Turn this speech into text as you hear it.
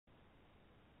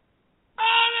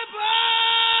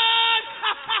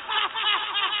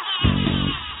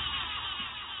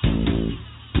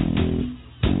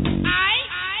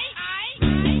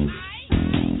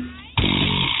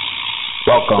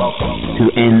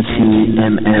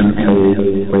NCMMA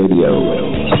Radio.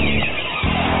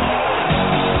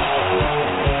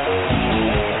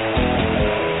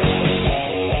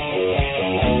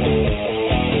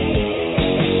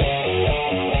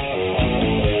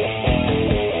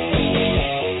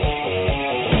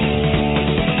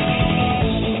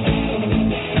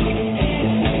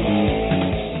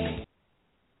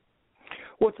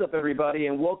 What's up, everybody,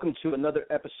 and welcome to another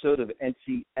episode of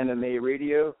NCMMA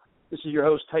Radio. This is your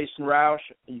host, Tyson Roush.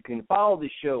 You can follow the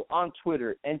show on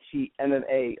Twitter,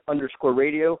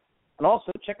 NCMMA_radio, and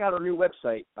also check out our new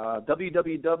website,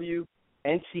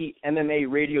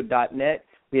 www.ncmmaradio.net.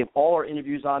 We have all our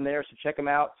interviews on there, so check them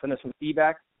out. Send us some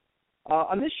feedback.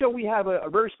 On this show, we have a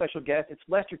very special guest. It's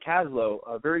Lester Caslow,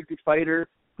 a very good fighter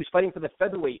who's fighting for the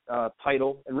featherweight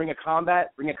title in Ring of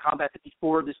Combat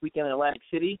 54 this weekend in Atlantic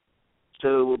City.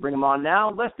 So we'll bring him on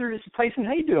now. Lester, this is Tyson.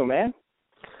 How you doing, man?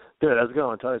 Good. How's it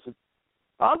going, Tyson?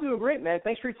 I'm doing great, man.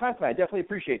 Thanks for your time tonight. I definitely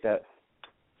appreciate that.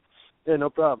 Yeah,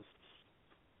 no problem.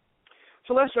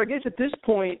 So, Lester, I guess at this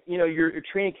point, your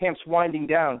training camp's winding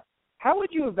down. How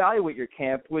would you evaluate your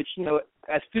camp, which,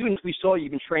 as students we saw you've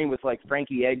been training with, like,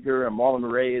 Frankie Edgar and Marlon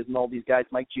Moraes and all these guys,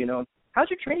 Mike Giannone. How's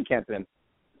your training camp been?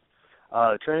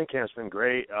 The training camp's been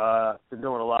great. Been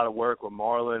doing a lot of work with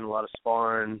Marlon, a lot of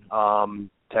sparring,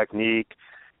 technique.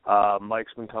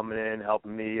 Mike's been coming in,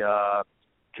 helping me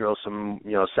drill some,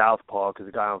 southpaw, because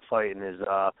the guy I'm fighting is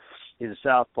he's a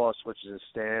southpaw, switches his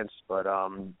stance. But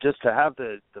just to have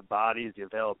the bodies, the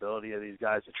availability of these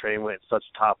guys to train with, such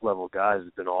top-level guys,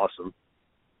 has been awesome.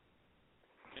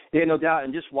 Yeah, no doubt.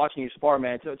 And just watching you spar,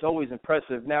 man, it's always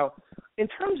impressive. Now, in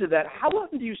terms of that, how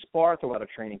often do you spar throughout a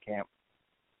training camp?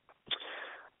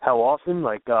 How often?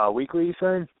 Like weekly, you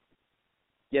saying?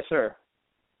 Yes, sir.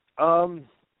 I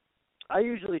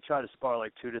usually try to spar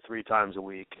like 2 to 3 times a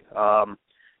week.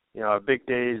 Our big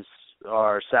days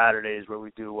are Saturdays where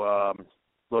we do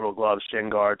little gloves, shin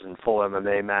guards, and full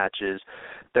MMA matches.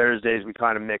 Thursdays we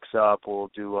kind of mix up. We'll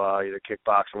do either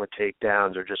kickboxing with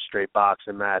takedowns or just straight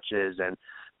boxing matches. And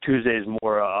Tuesdays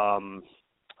more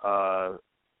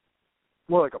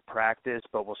like a practice,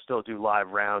 but we'll still do live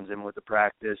rounds in with the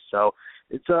practice. So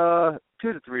it's 2 to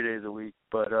 3 days a week,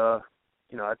 but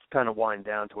it's kind of wind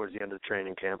down towards the end of the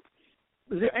training camp.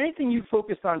 Is there anything you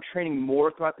focused on training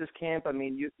more throughout this camp? I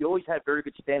mean, you always had very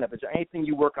good stand-up. Is there anything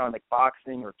you work on, like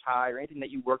boxing or Thai, or anything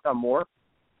that you worked on more?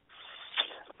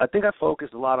 I think I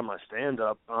focused a lot on my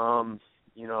stand-up. The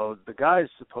guy's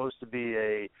supposed to be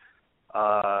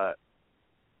I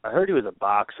heard he was a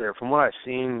boxer. From what I've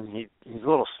seen, he's a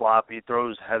little sloppy. He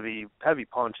throws heavy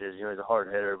punches. He's a hard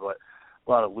hitter, but a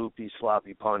lot of loopy,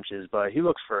 sloppy punches. But he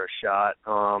looks for a shot.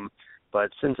 But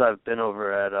since I've been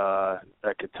over at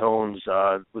Catone's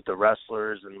with the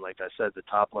wrestlers and, like I said, the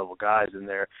top-level guys in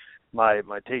there, my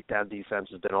takedown defense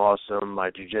has been awesome. My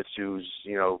jiu-jitsu's,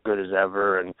 good as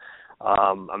ever. And,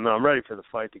 I'm ready for the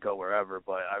fight to go wherever,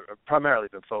 but I've primarily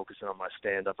been focusing on my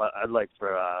stand-up. I'd like for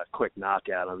a quick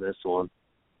knockout on this one.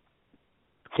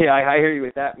 Yeah, I hear you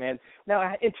with that, man.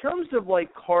 Now, in terms of,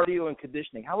 like, cardio and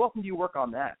conditioning, how often do you work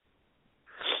on that?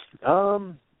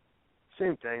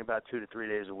 Same thing, about 2 to 3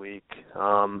 days a week.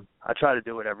 I try to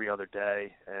do it every other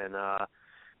day, and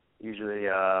usually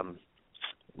a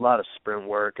lot of sprint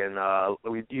work, and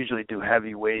we usually do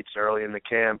heavy weights early in the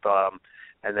camp,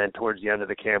 and then towards the end of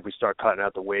the camp we start cutting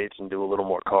out the weights and do a little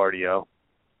more cardio.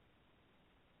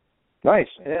 Nice.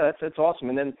 Yeah, that's awesome.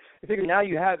 And then I figure now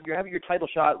you're having your title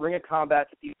shot, Ring of Combat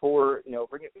 54,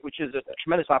 which is a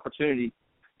tremendous opportunity.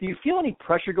 Do you feel any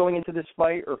pressure going into this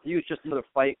fight, or for you it's just another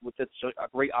fight with such a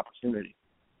great opportunity?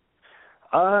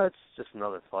 It's just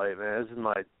another fight, man. This is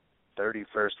my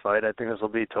 31st fight. I think this will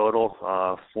be total,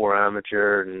 4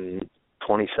 amateur and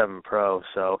 27 pro.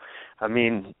 So, I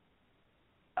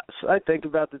think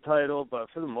about the title, but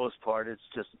for the most part, it's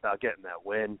just about getting that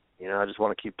win. I just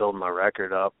want to keep building my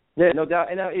record up. Yeah, no doubt.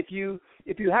 And now, if you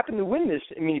happen to win this,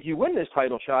 if you win this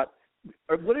title shot,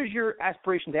 what is your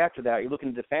aspirations after that? Are you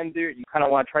looking to defend it? You kind of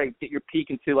want to try to get your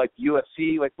peak into, like, the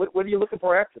UFC? Like, what are you looking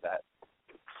for after that?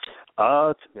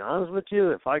 To be honest with you,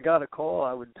 if I got a call,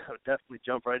 I would definitely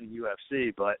jump right in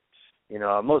UFC. But,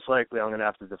 most likely I'm going to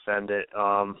have to defend it.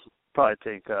 Probably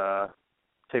take a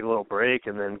little break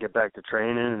and then get back to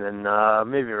training. And then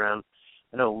maybe around,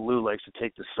 I know Lou likes to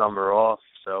take the summer off.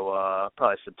 So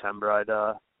probably September I'd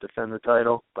defend the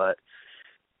title. But,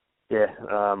 yeah,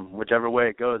 whichever way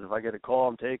it goes. If I get a call,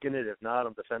 I'm taking it. If not,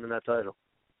 I'm defending that title.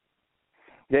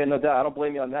 Yeah, no doubt. I don't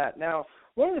blame you on that. Now,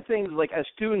 one of the things, like, as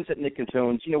students at Nick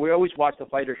Catone's, we always watch the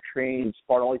fighters train and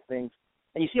spar, all these things,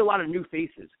 and you see a lot of new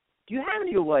faces. Do you have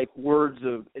any, like, words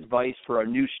of advice for a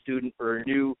new student or a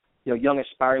new, young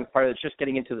aspiring fighter that's just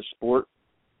getting into the sport?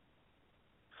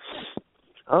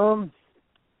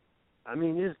 I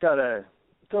mean, you just gotta.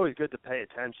 It's always good to pay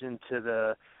attention to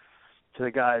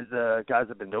the guys that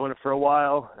have been doing it for a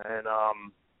while, and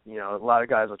you know, a lot of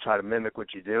guys will try to mimic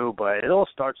what you do, but it all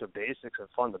starts with basics and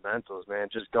fundamentals, man.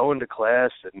 Just go into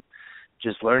class and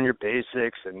just learn your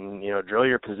basics, and you know, drill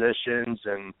your positions,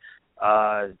 and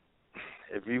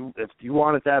if you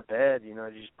want it that bad, you know,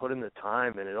 you just put in the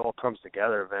time, and it all comes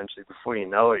together eventually. Before you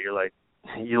know it,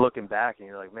 you're looking back and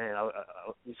you're like, man,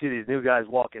 you see these new guys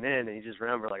walking in, and you just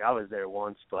remember, like, I was there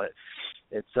once. But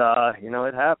it's you know,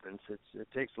 it happens. It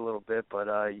takes a little bit, but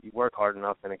you work hard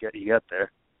enough and you get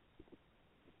there.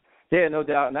 Yeah, no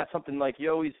doubt, and that's something like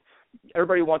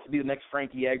everybody wants to be the next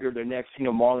Frankie Edgar, their next, you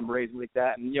know, Marlon Brady, like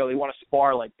that, and you know, they want to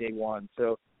spar like day one.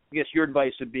 So I guess your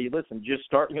advice would be, listen, just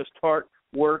start,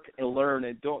 work and learn,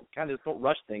 and don't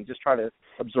rush things. Just try to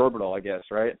absorb it all, I guess,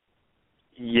 right?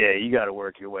 Yeah, you got to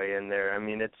work your way in there. I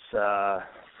mean, it's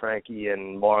Frankie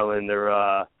and Marlon.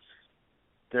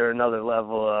 They're another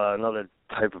level, another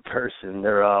type of person.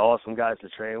 They're awesome guys to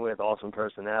train with, awesome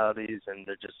personalities, and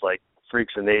they're just like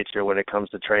freaks of nature when it comes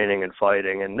to training and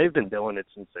fighting. And they've been doing it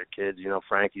since they're kids. You know,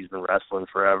 Frankie's been wrestling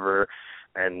forever,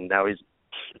 and now he's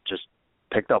just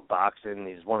picked up boxing.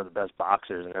 He's one of the best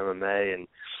boxers in MMA. And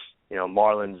you know,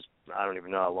 Marlon's, I don't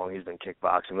even know how long he's been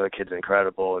kickboxing, but the kid's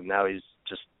incredible, and now he's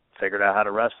just figured out how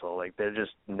to wrestle. Like, they're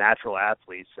just natural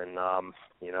athletes, and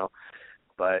you know,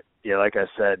 but yeah, like I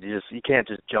said, you can't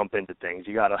just jump into things.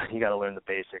 You gotta learn the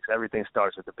basics. Everything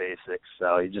starts with the basics,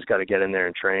 so you just gotta get in there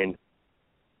and train.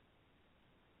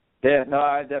 Yeah, no,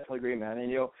 I definitely agree, man.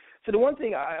 And you know, so the one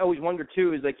thing I always wonder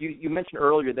too is, like, you mentioned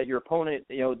earlier that your opponent,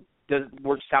 you know, does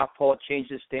work southpaw,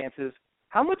 changes stances.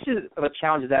 How much of a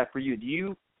challenge is that for you? Do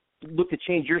you look to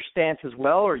change your stance as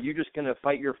well, or are you just going to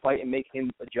fight your fight and make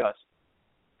him adjust?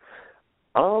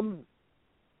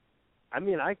 I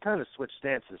mean, I kind of switch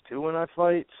stances too when I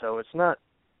fight, so it's not,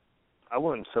 I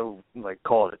wouldn't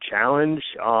call it a challenge.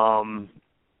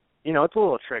 You know, it's a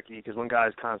little tricky because when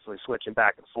guys constantly switching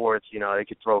back and forth, you know, they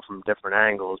could throw from different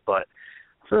angles, but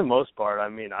for the most part, I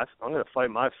mean, I'm going to fight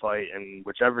my fight, and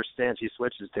whichever stance he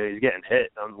switches to, he's getting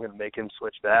hit. I'm going to make him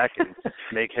switch back and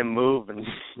make him move, and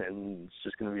it's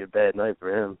just going to be a bad night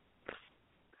for him.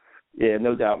 Yeah,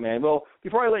 no doubt, man. Well,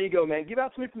 before I let you go, man, give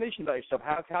out some information about yourself.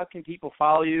 How can people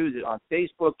follow you? Is it on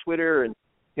Facebook, Twitter, and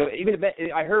you know, even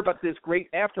I heard about this great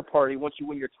after party once you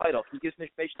win your title. Can you give some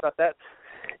information about that?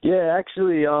 Yeah,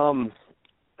 actually, I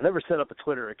never set up a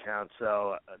Twitter account,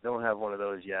 so I don't have one of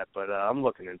those yet, but I'm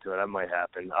looking into it. That might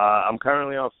happen. I'm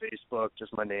currently on Facebook,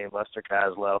 just my name, Lester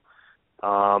Caslow.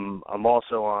 I'm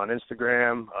also on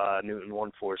Instagram,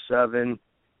 Newton147.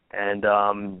 And,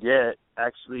 yeah,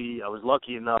 actually, I was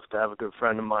lucky enough to have a good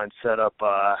friend of mine set up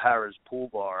Harrah's Pool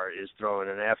Bar is throwing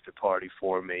an after party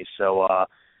for me. So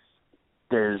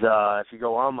there's if you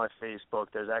go on my Facebook,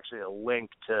 there's actually a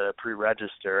link to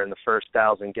pre-register, and the first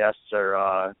 1,000 guests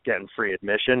are getting free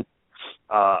admission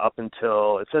up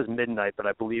until, it says midnight, but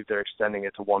I believe they're extending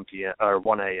it to 1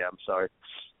 a.m., sorry.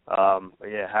 But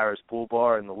yeah, Harrah's Pool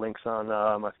Bar, and the link's on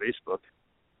my Facebook.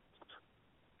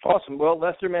 Awesome. Well,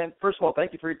 Lester, man, first of all,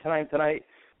 thank you for your time tonight.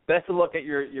 Best of luck at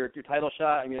your title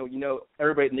shot. You know,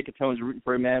 everybody at Nicotone is rooting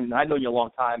for you, man. And I've known you a long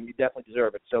time. You definitely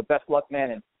deserve it. So best of luck, man,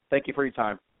 and thank you for your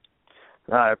time.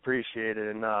 I appreciate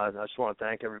it, and I just want to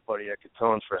thank everybody at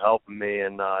Catone's for helping me,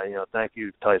 and you know, thank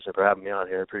you, Tyson, for having me on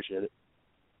here. I appreciate it.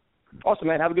 Awesome,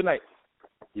 man. Have a good night.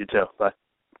 You too. Bye.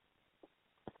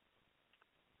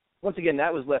 Once again,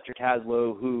 that was Lester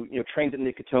Caslow, who trains at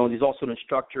Nicotone. He's also an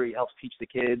instructor. He helps teach the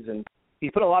kids, and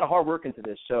he's put a lot of hard work into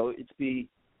this. So it's a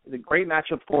great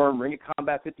matchup for him. Ring of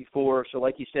Combat 54. So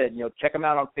like you said, check him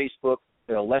out on Facebook.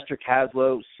 Lester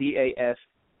Caslow, Caslow,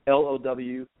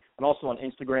 and also on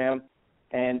Instagram.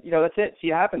 And, that's it. See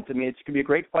what happens. I mean, it's going to be a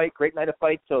great fight, great night of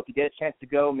fight. So if you get a chance to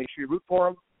go, make sure you root for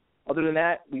him. Other than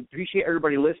that, we appreciate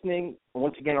everybody listening.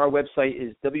 Once again, our website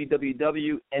is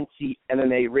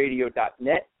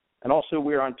www.ncmmaradio.net. And also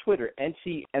we're on Twitter,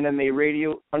 NCMMA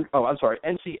Radio.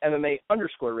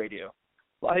 NCMMA_radio.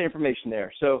 A lot of information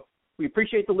there. So we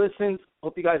appreciate the listens.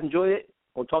 Hope you guys enjoyed it.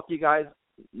 We'll talk to you guys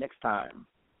next time.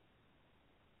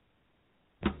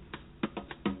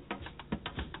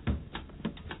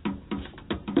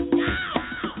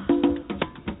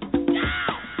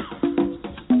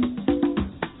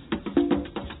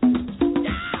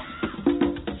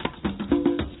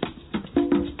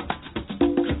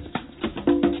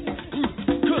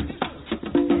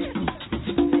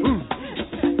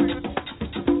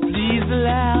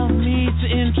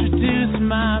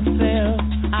 Myself,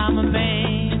 I'm a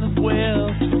man of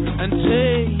wealth and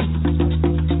taste.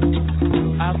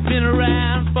 I've been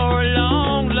around for a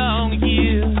long, long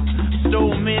year.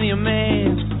 Stole many a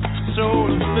man,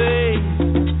 sold a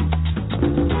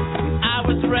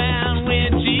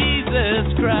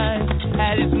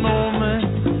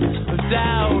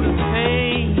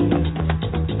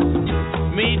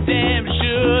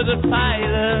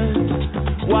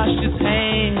washed his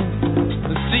hands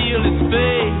and sealed his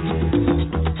face.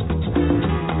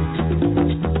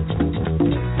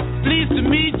 Pleased to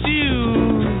meet you.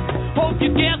 Hope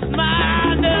you guessed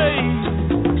my name.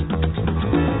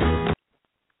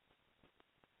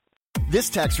 This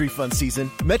tax refund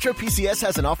season, Metro PCS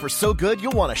has an offer so good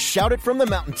you'll want to shout it from the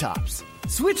mountaintops.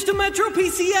 Switch to Metro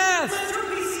PCS,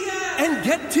 and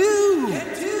get two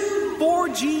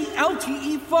 4G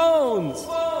LTE phones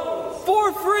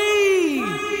for free.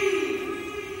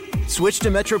 Switch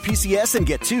to Metro PCS and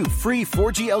get 2 free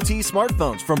 4G LTE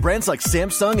smartphones from brands like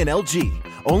Samsung and LG.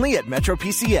 Only at Metro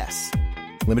PCS.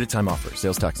 Limited time offer.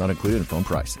 Sales tax not included in phone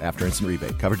price. After instant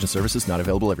rebate. Coverage and services not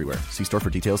available everywhere. See store for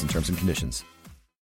details and terms and conditions.